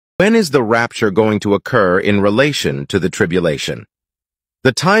When is the rapture going to occur in relation to the tribulation?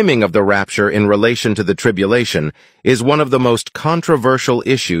 The timing of the rapture in relation to the tribulation is one of the most controversial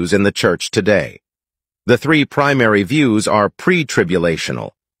issues in the church today. The three primary views are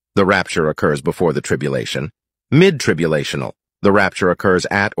pre-tribulational, the rapture occurs before the tribulation; mid-tribulational, the rapture occurs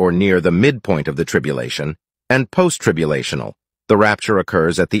at or near the midpoint of the tribulation; and post-tribulational, the rapture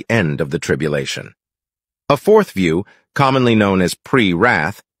occurs at the end of the tribulation. A fourth view, commonly known as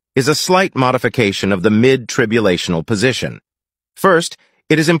pre-wrath, is a slight modification of the mid-tribulational position. First,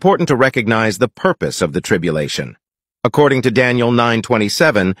 it is important to recognize the purpose of the tribulation. According to Daniel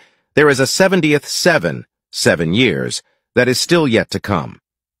 9:27, there is a 70th 7 years, that is still yet to come.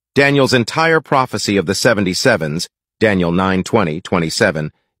 Daniel's entire prophecy of the 77s, Daniel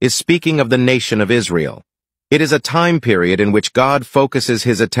 9:20-27, is speaking of the nation of Israel. It is a time period in which God focuses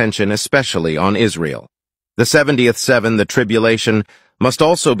his attention especially on Israel. The 70th 7, the tribulation, must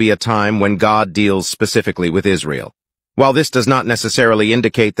also be a time when God deals specifically with Israel. While this does not necessarily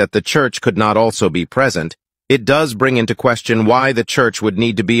indicate that the church could not also be present, it does bring into question why the church would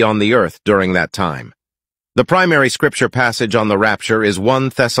need to be on the earth during that time. The primary scripture passage on the rapture is 1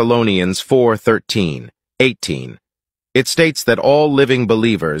 Thessalonians 4:13-18. It states that all living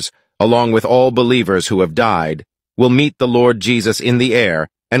believers, along with all believers who have died, will meet the Lord Jesus in the air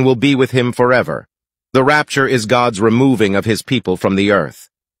and will be with him forever. The rapture is God's removing of his people from the earth.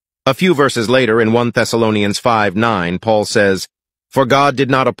 A few verses later in 1 Thessalonians 5:9, Paul says, "For God did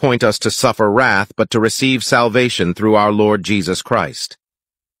not appoint us to suffer wrath, but to receive salvation through our Lord Jesus Christ."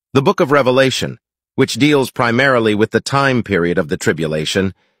 The book of Revelation, which deals primarily with the time period of the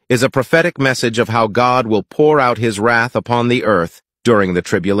tribulation, is a prophetic message of how God will pour out his wrath upon the earth during the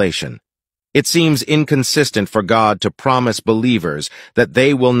tribulation. It seems inconsistent for God to promise believers that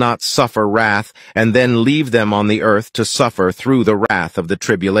they will not suffer wrath and then leave them on the earth to suffer through the wrath of the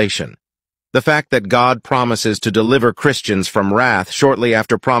tribulation. The fact that God promises to deliver Christians from wrath shortly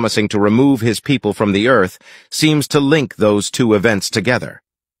after promising to remove his people from the earth seems to link those two events together.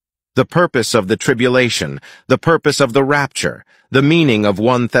 The purpose of the tribulation, the purpose of the rapture, the meaning of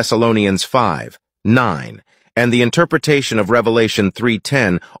 1 Thessalonians 5:9, and the interpretation of Revelation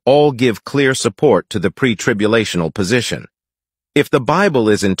 3:10 all give clear support to the pre-tribulational position. If the Bible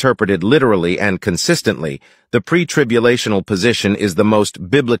is interpreted literally and consistently, the pre-tribulational position is the most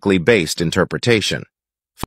biblically based interpretation.